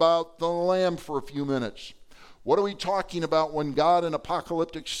talk about the lamb for a few minutes. What are we talking about when God in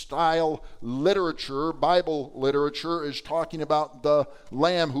apocalyptic style literature, Bible literature, is talking about the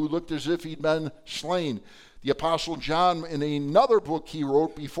lamb who looked as if he'd been slain? The Apostle John, in another book he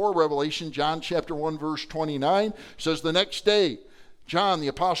wrote before Revelation, John chapter 1 verse 29, says, the next day John, the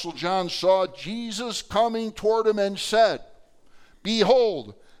Apostle John, saw Jesus coming toward him and said,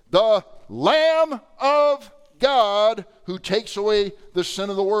 behold, the Lamb of God who takes away the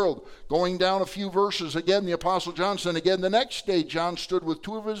sin of the world. Going down a few verses, again, the Apostle John said, again, the next day John stood with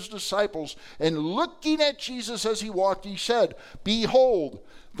 2 of his disciples, and looking at Jesus as he walked, he said, behold,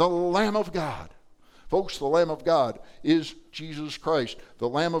 the Lamb of God. Folks, the Lamb of God is Jesus Christ. The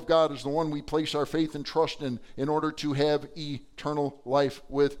Lamb of God is the one we place our faith and trust in order to have eternal life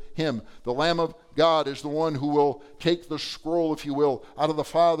with him. The Lamb of God is the one who will take the scroll, if you will, out of the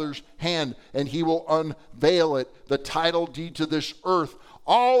Father's hand, and he will unveil it, the title deed to this earth.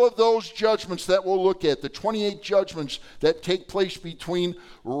 All of those judgments that we'll look at, the 28 judgments that take place between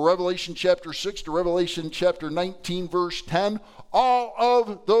Revelation chapter 6 to Revelation chapter 19 verse 10, all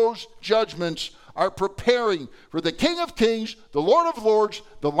of those judgments are preparing for the King of Kings, the Lord of Lords,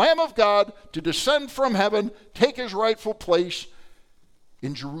 the Lamb of God to descend from heaven, take his rightful place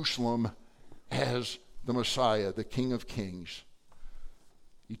in Jerusalem as the Messiah, the King of Kings.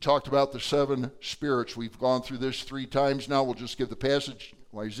 He talked about the 7 spirits. We've gone through this 3 times now. We'll just give the passage,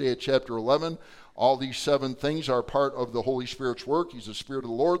 Isaiah chapter 11. All these 7 things are part of the Holy Spirit's work. He's the Spirit of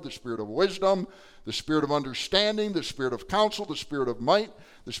the Lord, the Spirit of wisdom, the Spirit of understanding, the Spirit of counsel, the Spirit of might,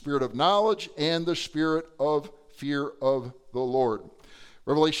 the Spirit of knowledge, and the Spirit of fear of the Lord.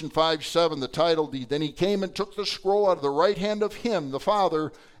 Revelation 5:7, the title deed. Then he came and took the scroll out of the right hand of him, the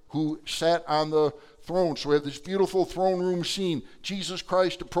Father, who sat on the throne. So we have this beautiful throne room scene. Jesus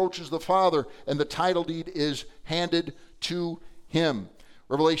Christ approaches the Father, and the title deed is handed to him.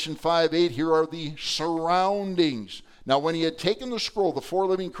 Revelation 5:8, here are the surroundings. Now when he had taken the scroll, the 4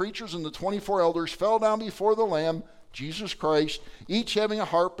 living creatures and the 24 elders fell down before the Lamb, Jesus Christ, each having a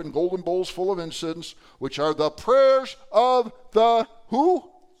harp and golden bowls full of incense, which are the prayers of the who?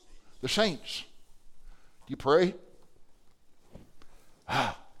 The saints. Do you pray?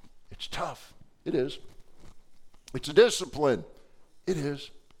 It's tough. It is. It's a discipline. It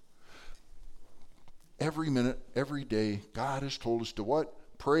is. Every minute, every day, God has told us to what?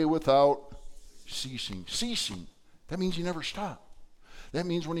 Pray without ceasing. Ceasing. That means you never stop. That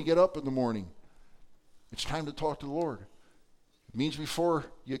means when you get up in the morning, it's time to talk to the Lord. It means before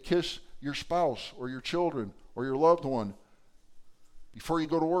you kiss your spouse or your children or your loved one, before you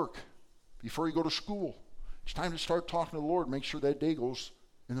go to work, before you go to school, it's time to start talking to the Lord. Make sure that day goes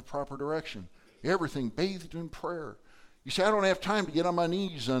in the proper direction. Everything bathed in prayer. You say, I don't have time to get on my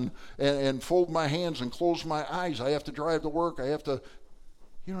knees and fold my hands and close my eyes. I have to drive to work.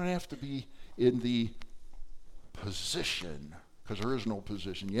 You don't have to be in the position, because there is no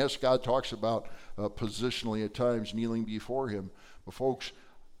position. Yes, God talks about positionally at times kneeling before him. But folks,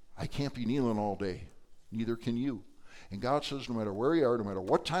 I can't be kneeling all day. Neither can you. And God says no matter where you are, no matter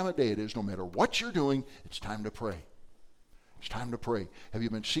what time of day it is, no matter what you're doing, it's time to pray. It's time to pray. Have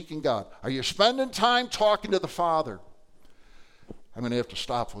you been seeking God? Are you spending time talking to the Father? I'm going to have to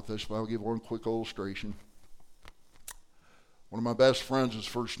stop with this, but I'll give one quick illustration. One of my best friends, his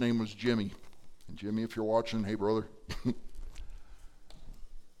first name was Jimmy. And Jimmy, if you're watching, hey brother.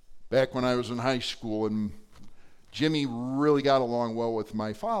 Back when I was in high school, and Jimmy really got along well with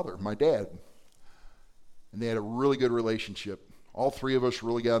my father, my dad. And they had a really good relationship. All 3 of us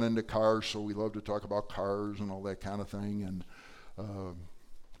really got into cars, so we loved to talk about cars and all that kind of thing. And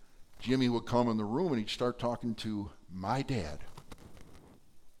Jimmy would come in the room and he'd start talking to my dad.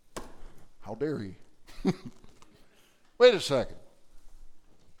 How dare he? Wait a second.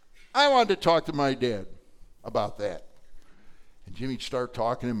 I wanted to talk to my dad about that. And Jimmy'd start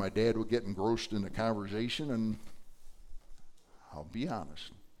talking and my dad would get engrossed in the conversation, and I'll be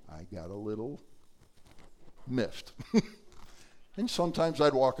honest, I got a little miffed. And sometimes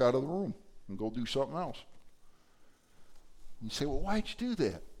I'd walk out of the room and go do something else. And you say, well, why'd you do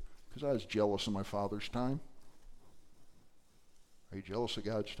that? Because I was jealous of my father's time. Are you jealous of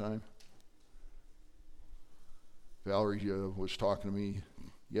God's time? Valerie was talking to me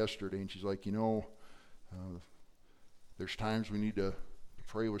yesterday, and she's like, there's times we need to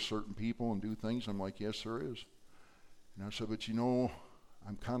pray with certain people and do things. I'm like, yes, there is. And I said, but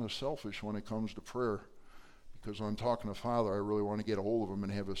I'm kind of selfish when it comes to prayer, because when I'm talking to Father, I really want to get a hold of him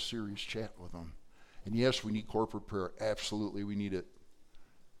and have a serious chat with him. And yes, we need corporate prayer. Absolutely, we need it.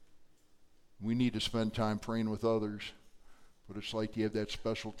 We need to spend time praying with others. But it's like you have that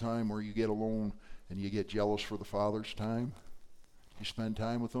special time where you get alone and you get jealous for the Father's time. You spend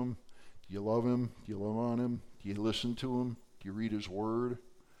time with him. Do you love him? Do you love on him? Do you listen to him? Do you read his word?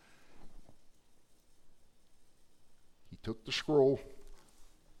 He took the scroll.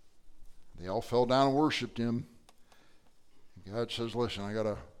 They all fell down and worshiped him. And God says, listen, I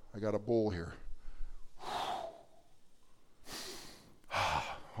got a bowl here.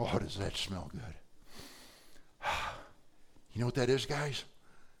 Oh, does that smell good? You know what that is, guys?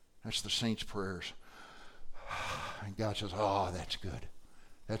 That's the saints' prayers. And God says, oh, that's good.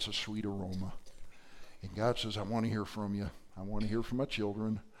 That's a sweet aroma. And God says, I want to hear from you. I want to hear from my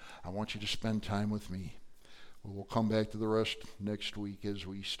children. I want you to spend time with me. Well, we'll come back to the rest next week as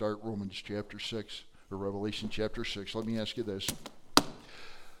we start Romans chapter 6, or Revelation chapter 6. Let me ask you this.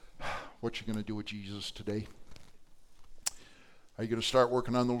 What you going to do with Jesus today? Are you going to start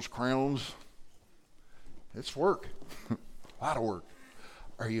working on those crowns? It's work. A lot of work.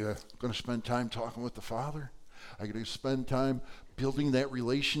 Are you going to spend time talking with the Father? Are you going to spend time building that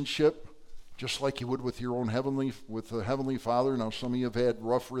relationship just like you would with your own the Heavenly Father? Now, some of you have had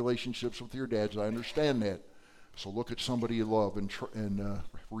rough relationships with your dads. I understand that. So look at somebody you love and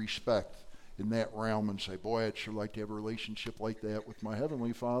respect in that realm and say, boy, I'd sure like to have a relationship like that with my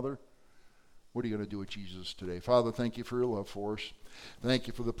Heavenly Father. What are you going to do with Jesus today? Father, thank you for your love for us. Thank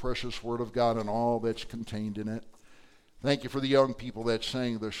you for the precious Word of God and all that's contained in it. Thank you for the young people that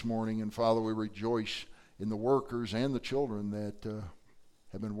sang this morning. And Father, we rejoice in the workers and the children that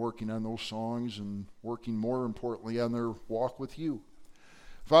have been working on those songs and working more importantly on their walk with you.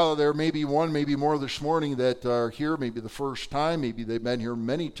 Father, there may be one, maybe more this morning that are here, maybe the first time, maybe they've been here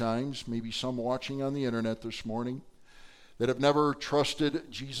many times, maybe some watching on the internet this morning, that have never trusted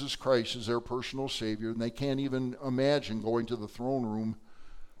Jesus Christ as their personal Savior, and they can't even imagine going to the throne room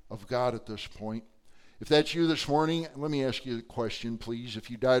of God at this point. If that's you this morning, let me ask you a question, please. If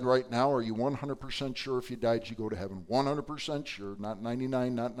you died right now, are you 100% sure if you died you go to heaven? 100% sure, not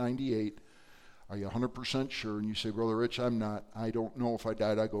 99, not 98. Are you 100% sure? And you say, Brother Rich, I'm not. I don't know if I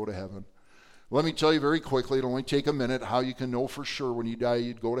died I go to heaven. Let me tell you very quickly, it'll only take a minute, how you can know for sure when you die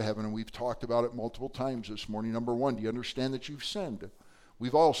you'd go to heaven. And we've talked about it multiple times this morning. Number one, do you understand that you've sinned?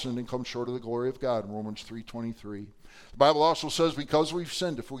 We've all sinned and come short of the glory of God in Romans 3:23. The Bible also says because we've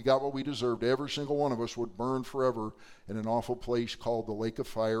sinned, if we got what we deserved, every single one of us would burn forever in an awful place called the lake of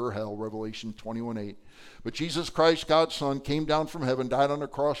fire or hell, Revelation 21:8. But Jesus Christ, God's Son, came down from heaven, died on the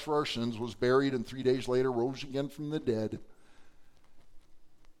cross for our sins, was buried, and 3 days later rose again from the dead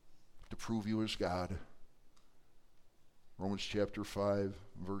to prove you as God. Romans chapter 5,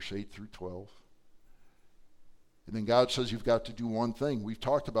 verse 8 through 12. And then God says you've got to do one thing. We've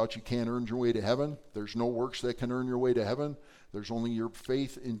talked about you can't earn your way to heaven. There's no works that can earn your way to heaven. There's only your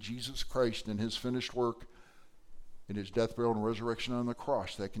faith in Jesus Christ and his finished work in his death, burial, and resurrection on the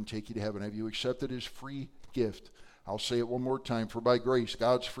cross that can take you to heaven. Have you accepted his free gift? I'll say it one more time. For by grace,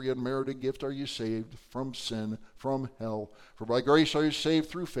 God's free unmerited gift, are you saved from sin, from hell. For by grace are you saved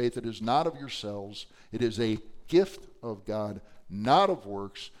through faith. It is not of yourselves. It is a gift of God, not of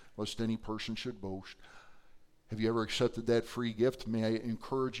works, lest any person should boast. Have you ever accepted that free gift? May I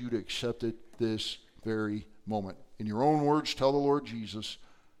encourage you to accept it this very moment. In your own words, tell the Lord Jesus,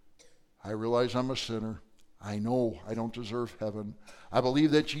 I realize I'm a sinner. I know I don't deserve heaven. I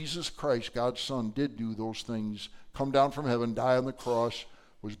believe that Jesus Christ, God's Son, did do those things, come down from heaven, die on the cross,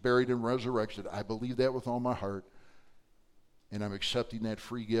 was buried and resurrected. I believe that with all my heart. And I'm accepting that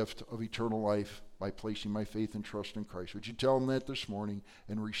free gift of eternal life by placing my faith and trust in Christ. Would you tell them that this morning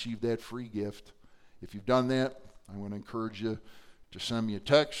and receive that free gift? If you've done that, I want to encourage you to send me a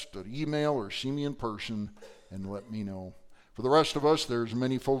text, an email, or see me in person and let me know. For the rest of us, there's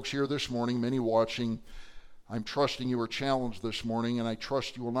many folks here this morning, many watching. I'm trusting you are challenged this morning, and I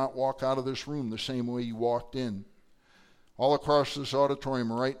trust you will not walk out of this room the same way you walked in. All across this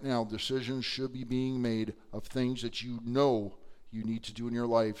auditorium right now, decisions should be being made of things that you know you need to do in your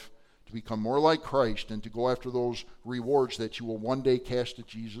life to become more like Christ and to go after those rewards that you will one day cast at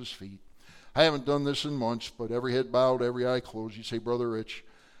Jesus' feet. I haven't done this in months, but every head bowed, every eye closed. You say, Brother Rich,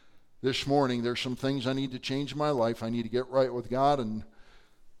 this morning there's some things I need to change in my life. I need to get right with God and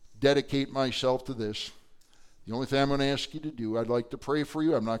dedicate myself to this. The only thing I'm going to ask you to do, I'd like to pray for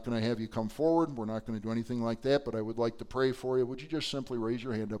you. I'm not going to have you come forward. We're not going to do anything like that, but I would like to pray for you. Would you just simply raise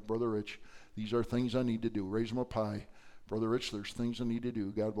your hand up, Brother Rich? These are things I need to do. Raise them up high. Brother Rich, there's things I need to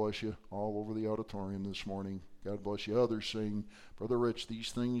do. God bless you all over the auditorium this morning. God bless you. Others saying, Brother Rich,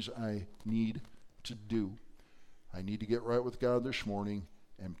 these things I need to do. I need to get right with God this morning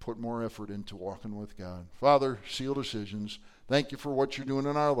and put more effort into walking with God. Father, seal decisions. Thank you for what you're doing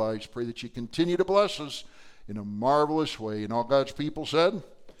in our lives. Pray that you continue to bless us in a marvelous way. And all God's people said,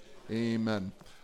 Amen.